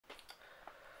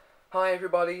Hi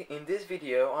everybody, in this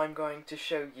video I'm going to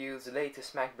show you the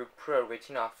latest MacBook Pro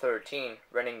Retina 13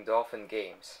 running Dolphin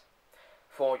games.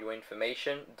 For your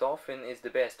information, Dolphin is the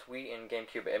best Wii and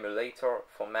GameCube emulator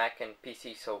for Mac and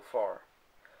PC so far.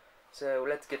 So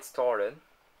let's get started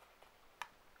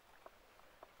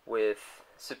with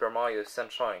Super Mario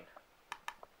Sunshine.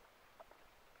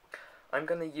 I'm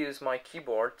gonna use my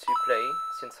keyboard to play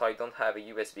since I don't have a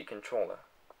USB controller.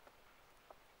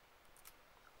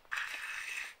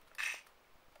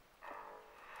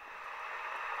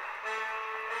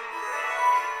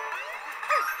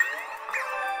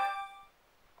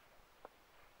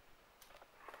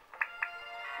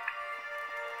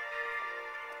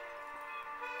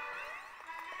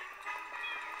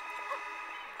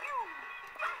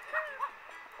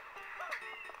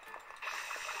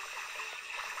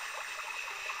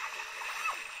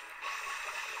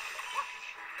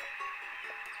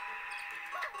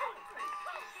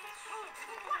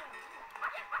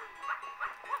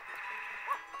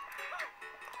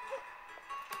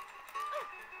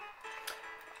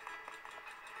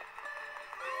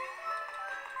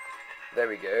 There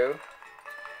we go.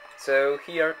 So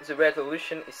here the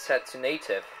resolution is set to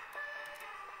native.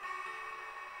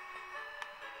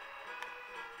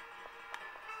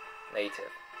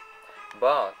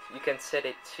 But you can set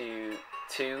it to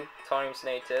 2 times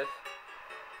native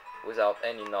without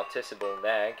any noticeable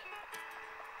lag.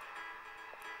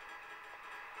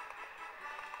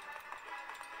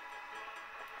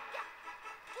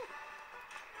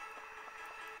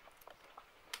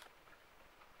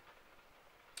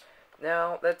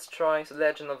 Now let's try The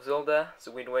Legend of Zelda: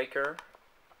 The Wind Waker.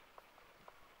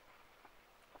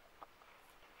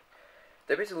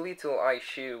 There is a little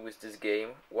issue with this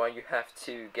game where you have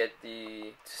to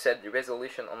set the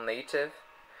resolution on native,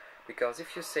 because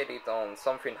if you set it on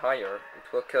something higher,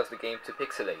 it will cause the game to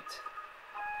pixelate.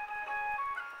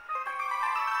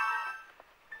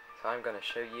 So I'm gonna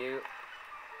show you.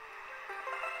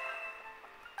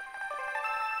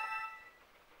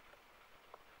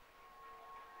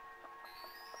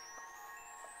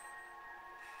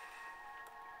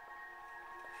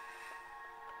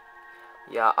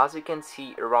 Yeah, as you can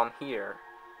see around here,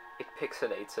 it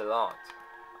pixelates a lot.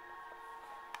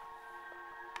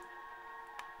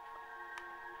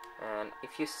 And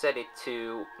if you set it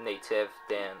to native,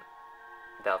 then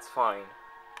that's fine.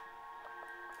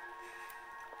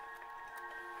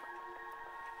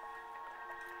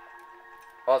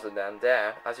 Other than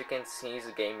that, as you can see,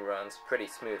 the game runs pretty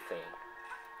smoothly.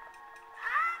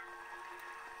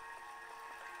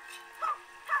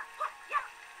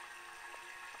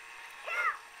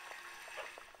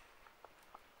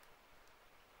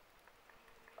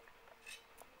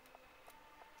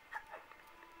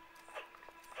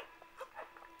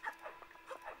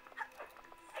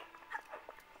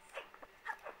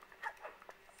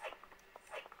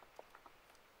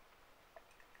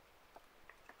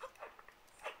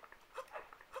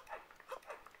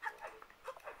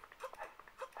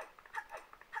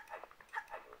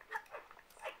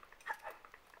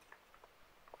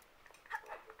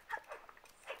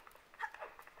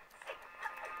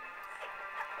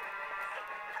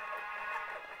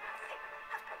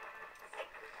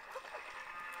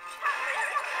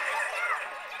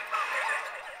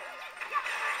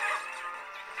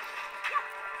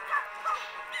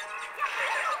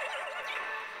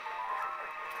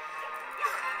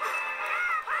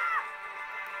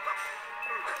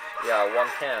 Yeah, one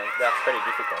hand, that's pretty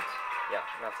difficult. Yeah,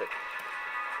 that's it.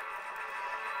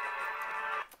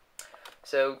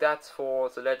 So that's for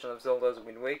The Legend of Zelda: The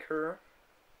Wind Waker.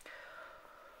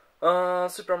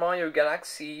 Super Mario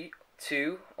Galaxy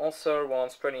 2 also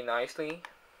runs pretty nicely.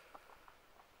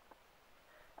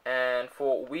 And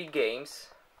for Wii games,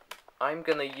 I'm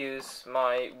gonna use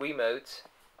my Wiimote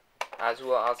as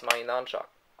well as my nunchuck.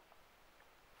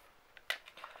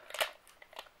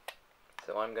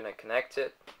 So I'm gonna connect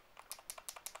it.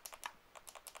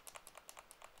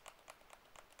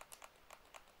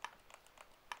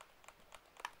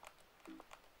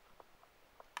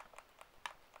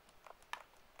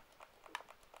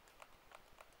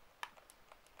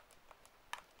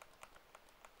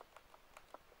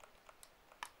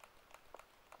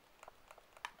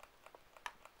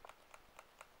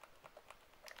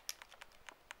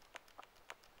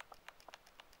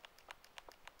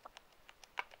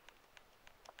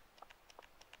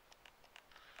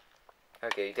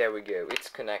 Okay, there we go, it's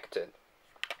connected.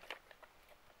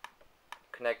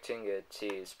 Connecting it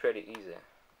is pretty easy.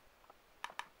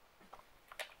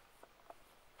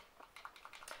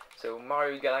 So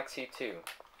Mario Galaxy 2.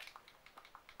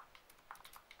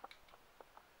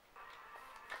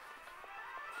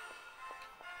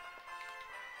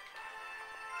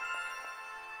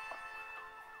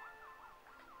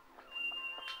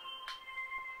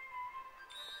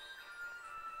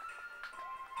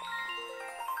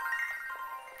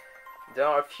 There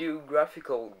are a few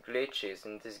graphical glitches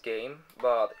in this game,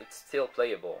 but it's still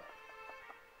playable.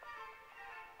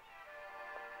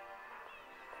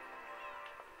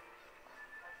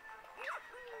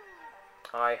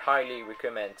 I highly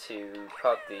recommend to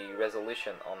put the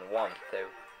resolution on 1 though.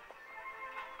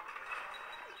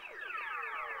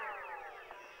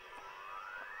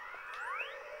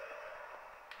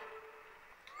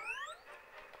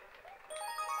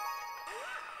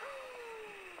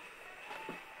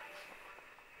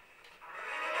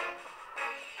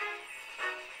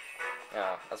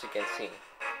 As you can see,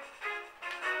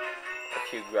 a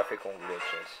few graphical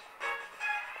glitches.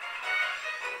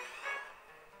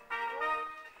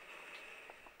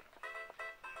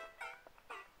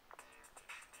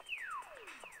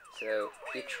 So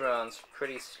it runs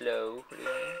pretty slowly,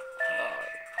 but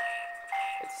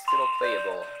it's still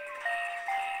playable.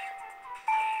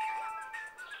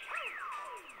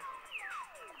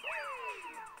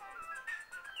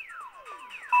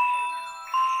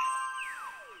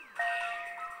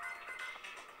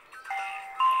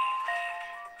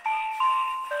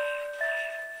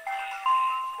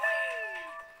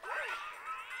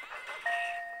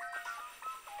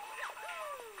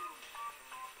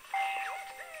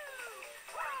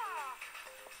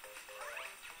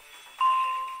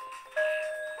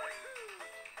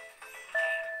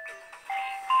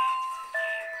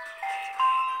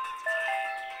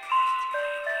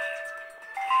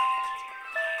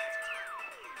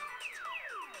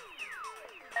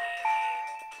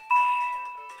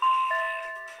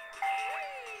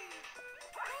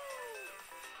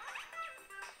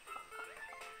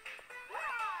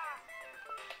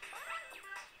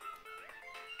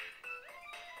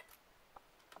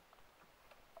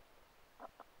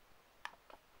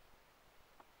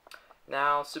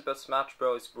 Now Super Smash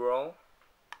Bros. Brawl.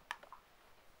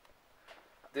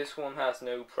 This one has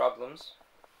no problems.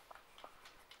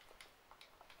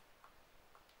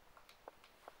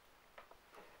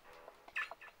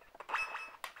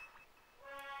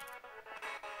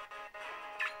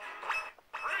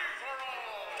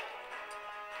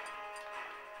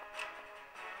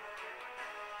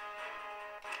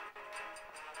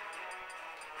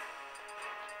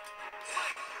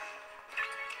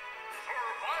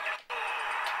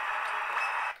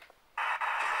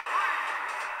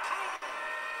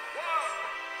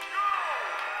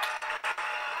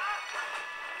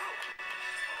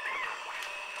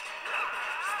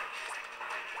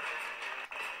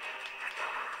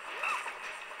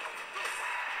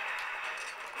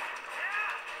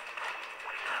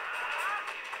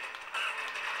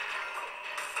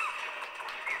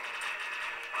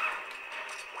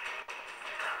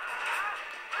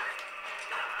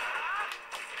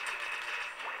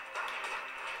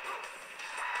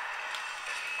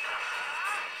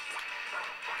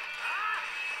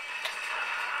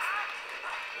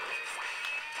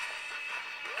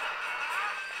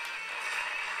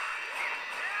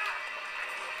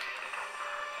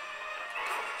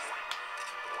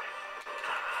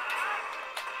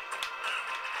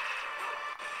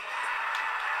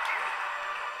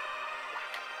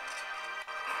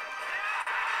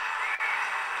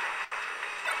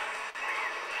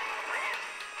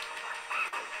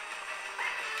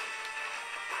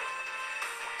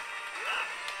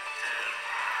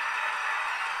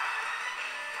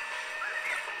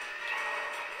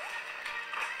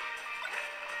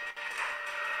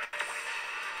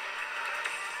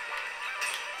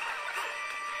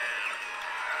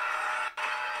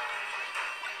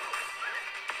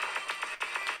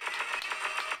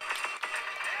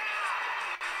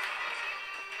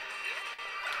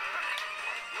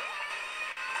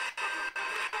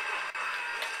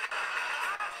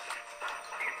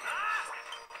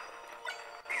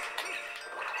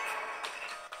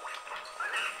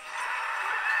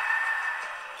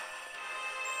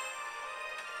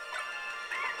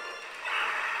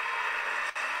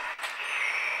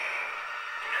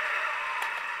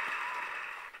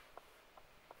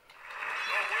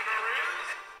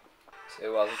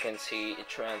 So as you can see,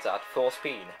 it runs at full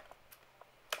speed.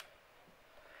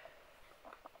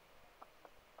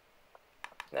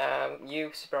 Now, new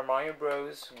Super Mario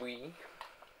Bros. Wii.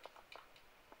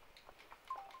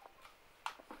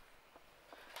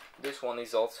 This one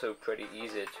is also pretty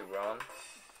easy to run.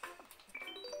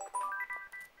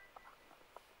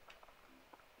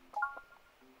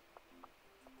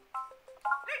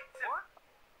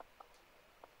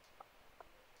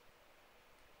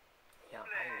 Yeah, I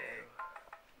know.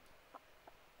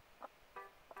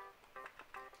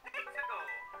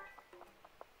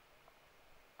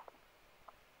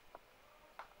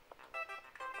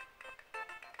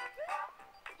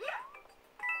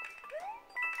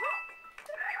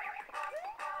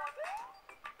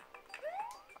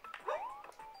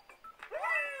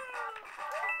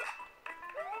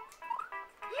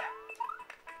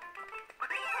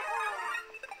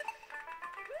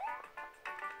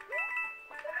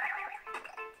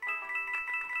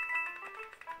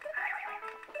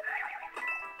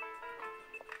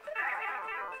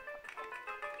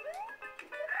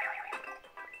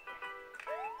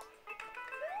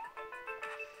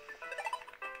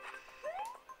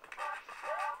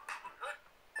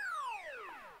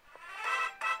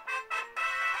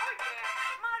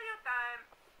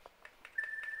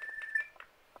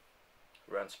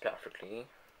 Runs perfectly.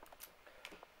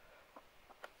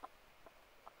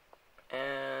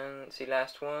 And the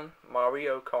last one,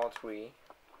 Mario Kart 3.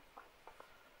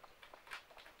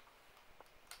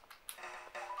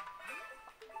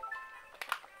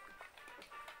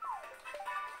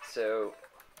 So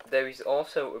there is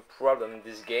also a problem in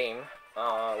this game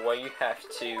where you have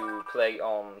to play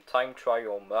on time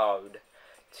trial mode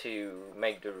to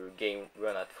make the game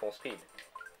run at full speed.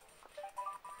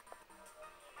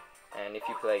 And if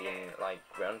you play in like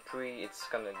Grand Prix, it's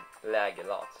gonna lag a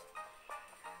lot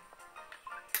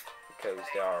because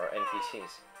there are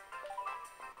NPCs.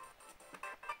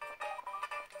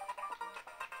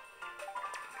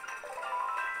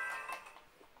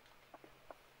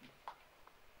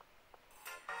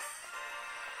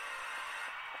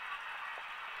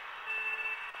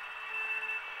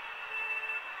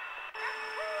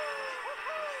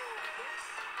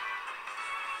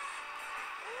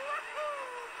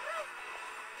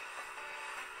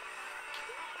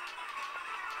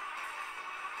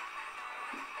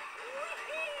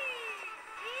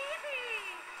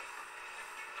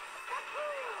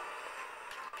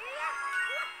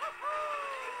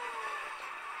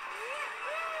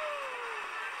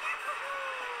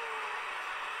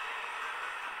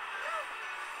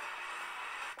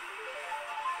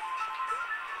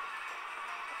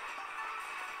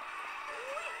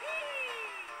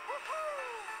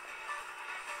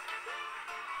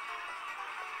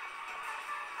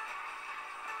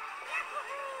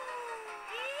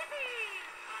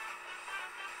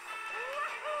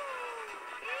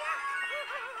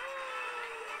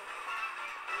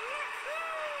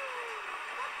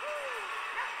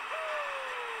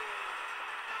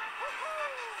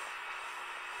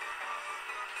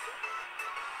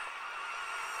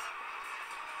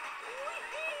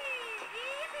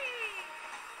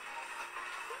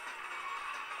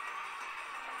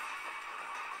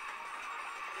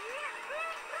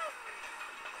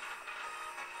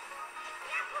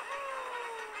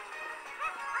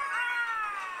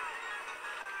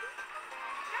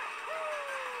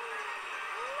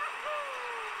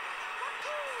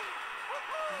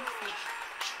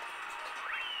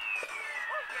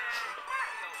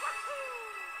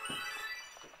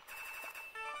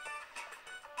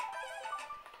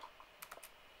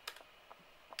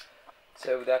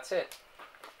 So that's it.